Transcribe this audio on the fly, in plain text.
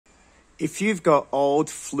If you've got old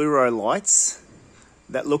fluoro lights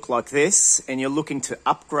that look like this and you're looking to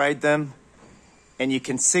upgrade them and you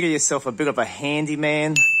consider yourself a bit of a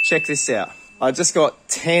handyman, check this out. I just got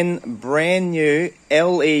 10 brand new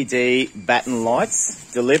LED Batten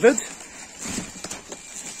lights delivered.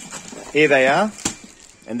 Here they are.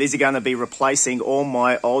 And these are going to be replacing all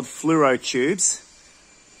my old fluoro tubes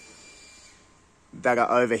that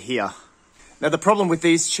are over here. Now the problem with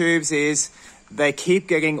these tubes is they keep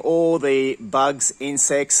getting all the bugs,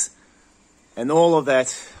 insects, and all of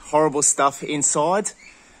that horrible stuff inside.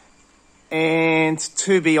 And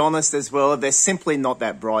to be honest as well, they're simply not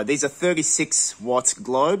that bright. These are 36 watt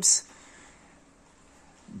globes,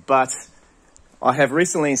 but I have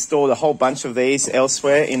recently installed a whole bunch of these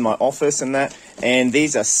elsewhere in my office and that, and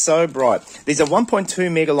these are so bright. These are 1.2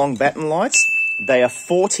 meter long Batten lights. They are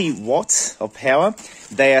 40 watts of power.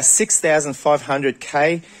 They are 6,500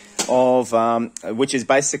 K of, which is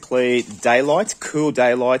basically daylight, cool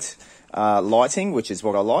daylight lighting, which is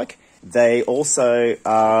what I like. They also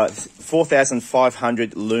are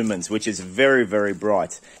 4,500 lumens, which is very, very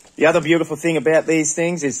bright. The other beautiful thing about these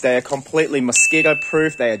things is they are completely mosquito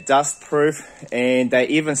proof, they are dust proof, and they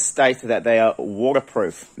even state that they are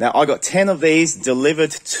waterproof. Now I got 10 of these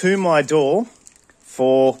delivered to my door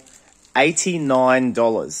for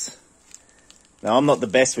 $89. Now I'm not the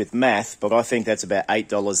best with math, but I think that's about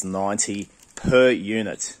 $8.90 per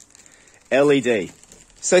unit. LED.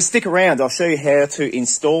 So stick around, I'll show you how to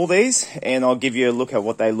install these and I'll give you a look at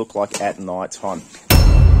what they look like at night time.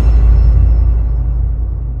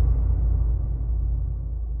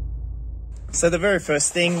 So the very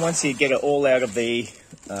first thing, once you get it all out of the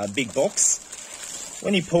big box,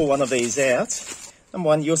 when you pull one of these out, number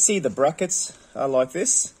one, you'll see the brackets are like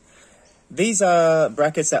this. These are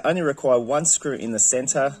brackets that only require one screw in the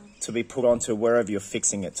center to be put onto wherever you're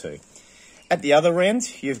fixing it to. At the other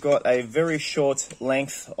end, you've got a very short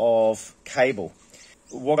length of cable.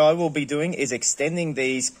 What I will be doing is extending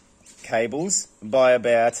these cables by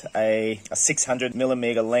about a 600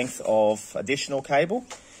 millimeter length of additional cable,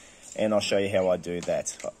 and I'll show you how I do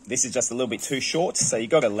that. This is just a little bit too short, so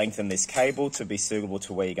you've got to lengthen this cable to be suitable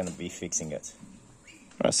to where you're going to be fixing it.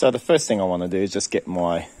 All right, so the first thing I want to do is just get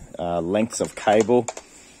my lengths of cable.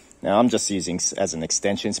 Now I'm just using as an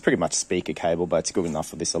extension, it's pretty much speaker cable, but it's good enough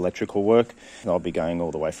for this electrical work. I'll be going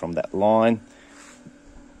all the way from that line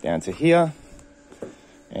down to here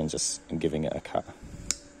and just giving it a cut.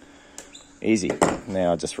 Easy.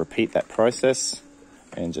 Now I just repeat that process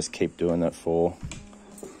and just keep doing it for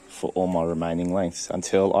all my remaining lengths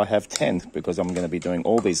until I have 10, because I'm going to be doing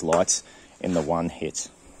all these lights in the one hit.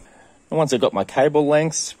 And once I've got my cable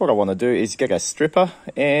lengths, what I want to do is get a stripper.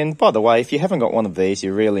 And by the way, if you haven't got one of these,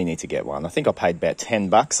 you really need to get one. I think I paid about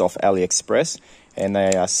 $10 off AliExpress, and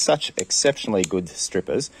they are such exceptionally good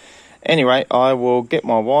strippers. Anyway, I will get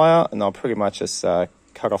my wire and I'll pretty much just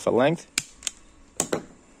cut off a length.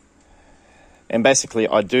 And basically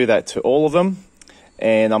I do that to all of them,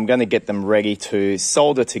 and I'm going to get them ready to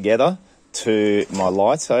solder together to my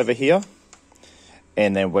lights over here.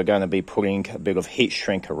 And then we're going to be putting a bit of heat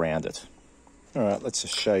shrink around it. All right, let's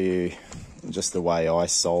just show you just the way I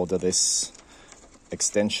solder this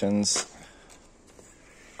extensions.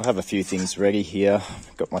 I have a few things ready here.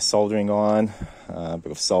 Got my soldering iron, a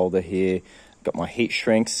bit of solder here. Got my heat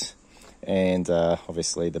shrinks, and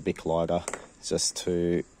obviously the Bic lighter just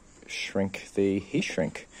to shrink the heat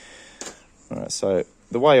shrink. All right, so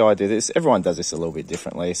the way I do this, everyone does this a little bit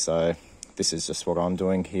differently, so this is just what I'm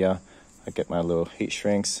doing here. I get my little heat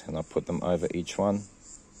shrinks and I put them over each one,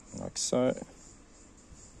 like so.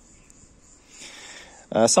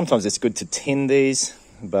 Sometimes it's good to tin these,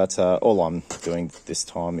 but all I'm doing this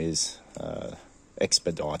time is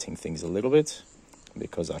expediting things a little bit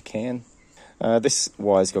because I can. This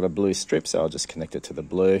wire's got a blue strip, so I'll just connect it to the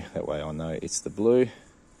blue. That way I know it's the blue.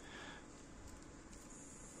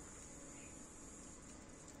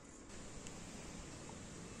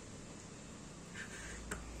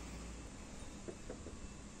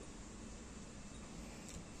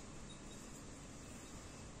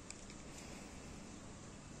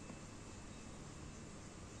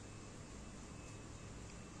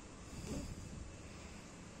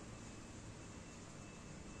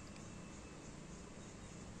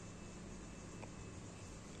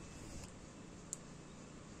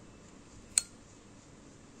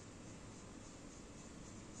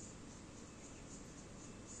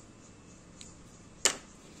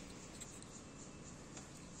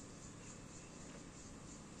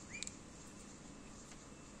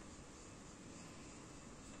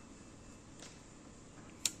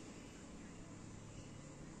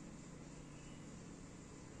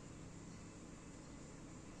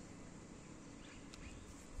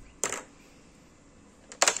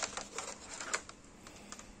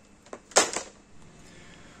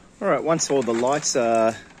 Alright, once all the lights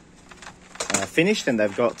are finished and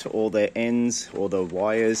they've got all their ends or the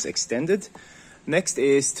wires extended, next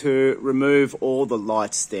is to remove all the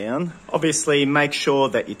lights down. Obviously make sure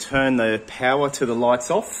that you turn the power to the lights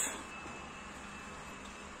off,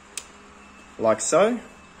 like so,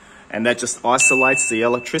 and that just isolates the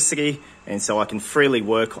electricity, and so I can freely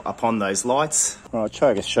work upon those lights. I'll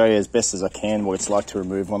try to show you as best as I can what it's like to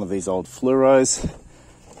remove one of these old fluoros.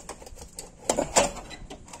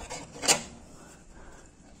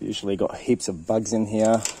 Usually got heaps of bugs in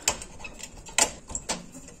here.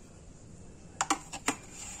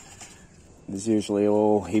 There's usually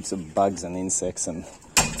all heaps of bugs and insects and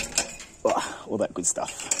all that good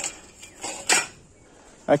stuff.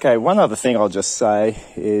 Okay, one other thing I'll just say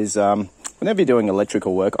is whenever you're doing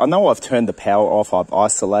electrical work, I know I've turned the power off, I've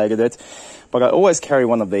isolated it, but I always carry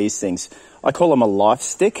one of these things. I call them a life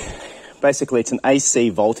stick. Basically, it's an AC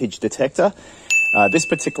voltage detector. This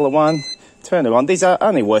particular one, turn it on. These are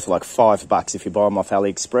only worth like $5 if you buy them off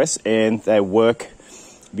AliExpress, and they work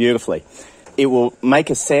beautifully. It will make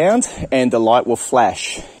a sound and the light will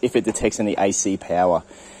flash if it detects any AC power.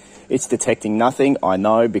 It's detecting nothing, I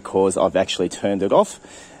know, because I've actually turned it off,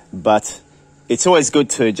 but it's always good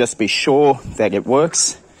to just be sure that it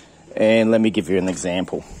works. And let me give you an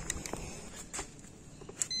example.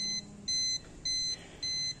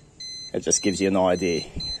 It just gives you an idea.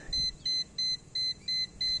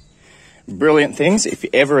 Brilliant things. If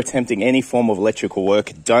you're ever attempting any form of electrical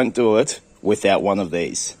work, don't do it without one of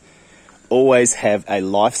these. Always have a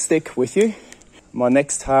life stick with you. My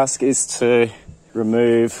next task is to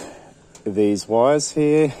remove these wires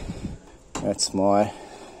here. That's my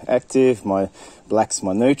active, my black's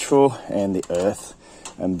my neutral, and the earth,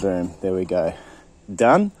 and boom, there we go.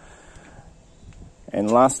 Done. And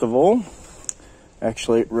last of all,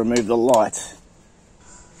 actually remove the light.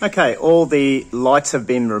 Okay, all the lights have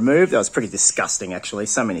been removed. That was pretty disgusting, actually.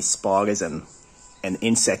 So many spiders and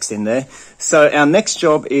insects in there. So our next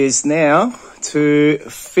job is now to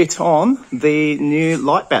fit on the new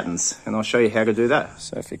light battens, and I'll show you how to do that.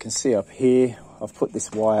 So if you can see up here, I've put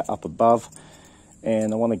this wire up above,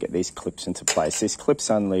 and I want to get these clips into place. These clips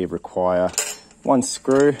only require one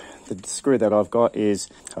screw. The screw that I've got is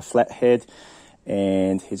a flat head,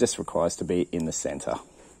 and it just requires to be in the center.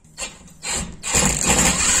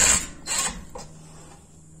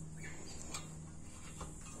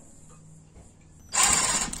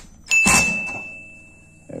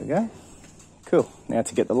 There we go. Cool. Now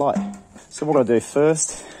to get the light. So what I do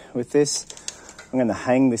first with this, I'm going to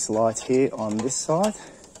hang this light here on this side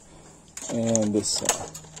and this side.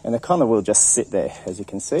 And it kind of will just sit there, as you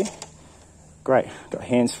can see. Great. Got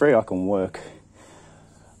hands free, I can work.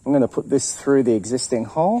 I'm going to put this through the existing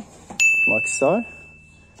hole, like so.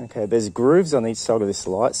 Okay, there's grooves on each side of this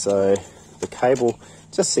light, so the cable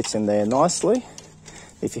just sits in there nicely.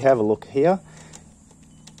 If you have a look here,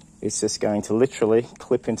 it's just going to literally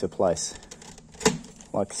clip into place,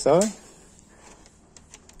 like so.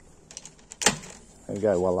 There we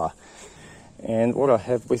go, voila. And what I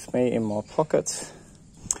have with me in my pocket,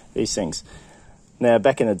 these things. Now,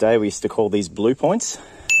 back in the day, we used to call these blue points.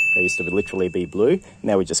 They used to literally be blue.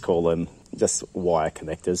 Now we just call them just wire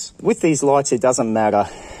connectors. With these lights, it doesn't matter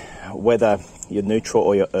whether your neutral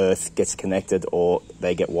or your earth gets connected or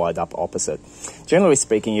they get wired up opposite. Generally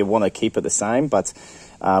speaking, you want to keep it the same, but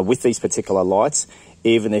with these particular lights,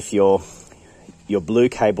 even if your blue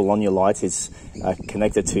cable on your light is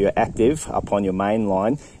connected to your active up on your main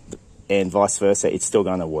line and vice versa, it's still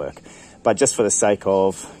going to work. But just for the sake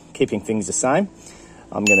of keeping things the same,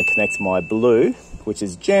 I'm going to connect my blue, which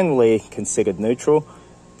is generally considered neutral,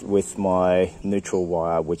 with my neutral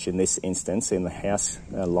wire, which in this instance in the house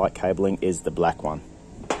light cabling is the black one.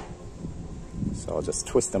 So I'll just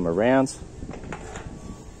twist them around,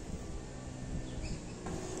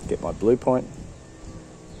 get my blue point,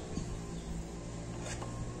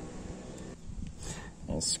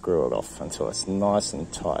 and screw it off until it's nice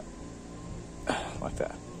and tight, like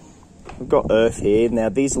that. We've got earth here. Now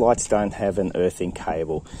these lights don't have an earthing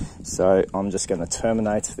cable, so I'm just going to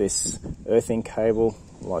terminate this earthing cable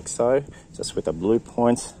like so, just with a blue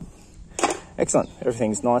point. Excellent,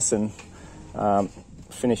 everything's nice and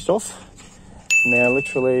finished off. Now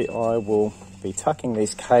literally I will be tucking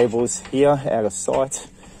these cables here out of sight.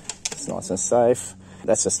 It's nice and safe.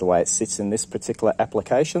 That's just the way it sits in this particular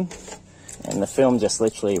application. And the film, just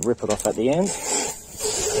literally rip it off at the end.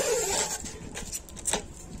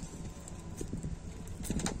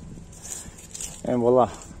 And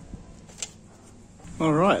voila.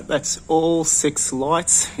 All right, that's all 6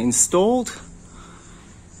 lights installed.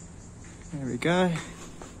 There we go.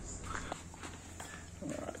 All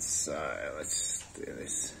right, so let's do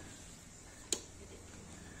this.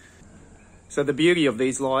 So the beauty of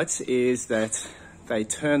these lights is that they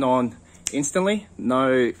turn on instantly.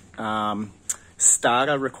 No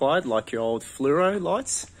starter required like your old fluoro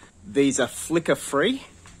lights. These are flicker free.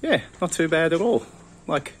 Yeah, not too bad at all.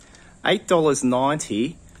 Like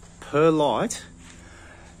 $8.90 per light.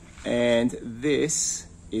 And this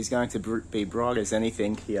is going to be bright as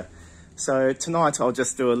anything here. So tonight I'll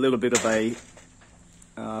just do a little bit of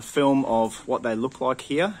a film of what they look like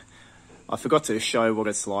here. I forgot to show what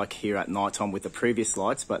it's like here at night time with the previous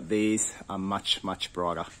lights, but these are much, much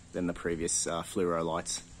brighter than the previous fluoro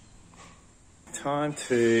lights. Time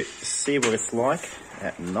to see what it's like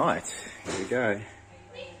at night. Here we go.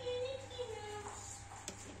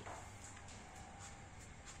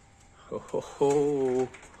 Ho, ho, ho.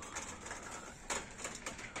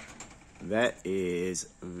 That is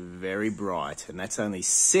very bright, and that's only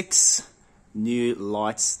 6 new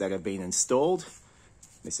lights that have been installed.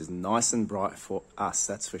 This is nice and bright for us,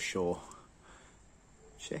 that's for sure.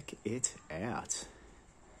 Check it out.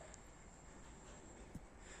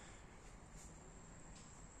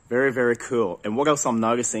 Very, very cool. And what else I'm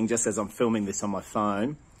noticing, just as I'm filming this on my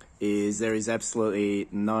phone, is there is absolutely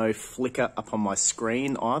no flicker up on my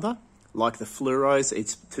screen either. Like the fluoros,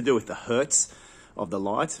 it's to do with the hertz of the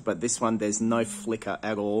light, but this one, there's no flicker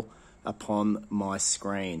at all upon my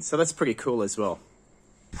screen. So that's pretty cool as well.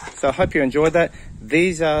 So I hope you enjoyed that.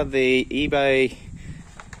 These are the eBay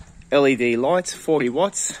LED lights, 40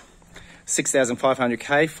 watts,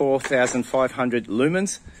 6,500K, 4,500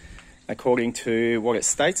 lumens, according to what it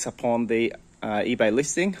states upon the eBay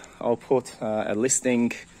listing. I'll put a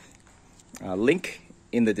listing link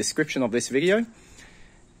in the description of this video.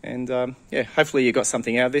 And yeah, hopefully you got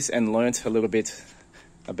something out of this and learnt a little bit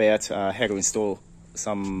about how to install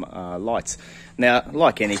some lights. Now,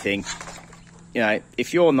 like anything, you know,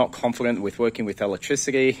 if you're not confident with working with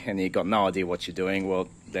electricity and you've got no idea what you're doing, well,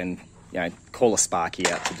 then, you know, call a Sparky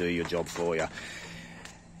out to do your job for you.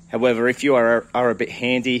 However, if you are a bit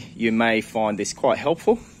handy, you may find this quite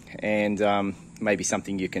helpful and maybe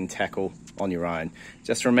something you can tackle on your own.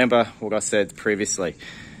 Just remember what I said previously,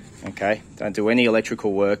 okay? Don't do any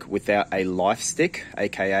electrical work without a life stick,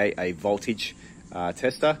 aka a voltage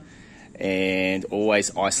tester, and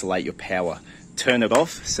always isolate your power. Turn it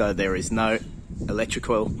off so there is no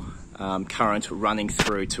electrical current running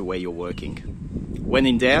through to where you're working. When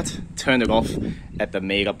in doubt, turn it off at the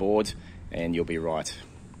meter board and you'll be right.